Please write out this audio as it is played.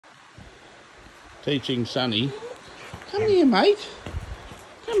teaching Sonny. Come here, mate.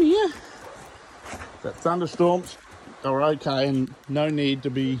 Come here. That thunderstorms are okay and no need to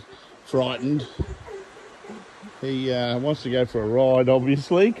be frightened. He wants to go for a ride,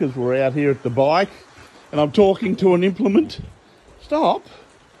 obviously, because we're out here at the bike and I'm talking to an implement. Stop.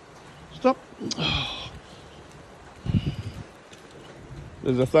 Stop. Oh.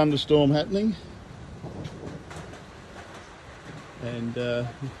 There's a thunderstorm happening. And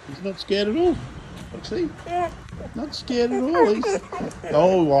he's not scared at all. What's he? Not scared at all. He's...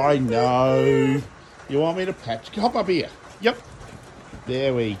 Oh, I know. You want me to patch? Hop up here. Yep.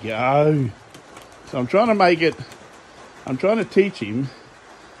 There we go. So I'm trying to teach him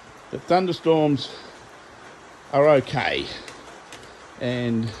that thunderstorms are okay.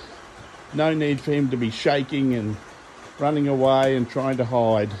 And no need for him to be shaking and running away and trying to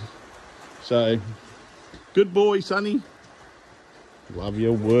hide. So, good boy, Sonny. Love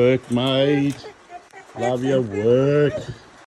your work, mate. Love your work.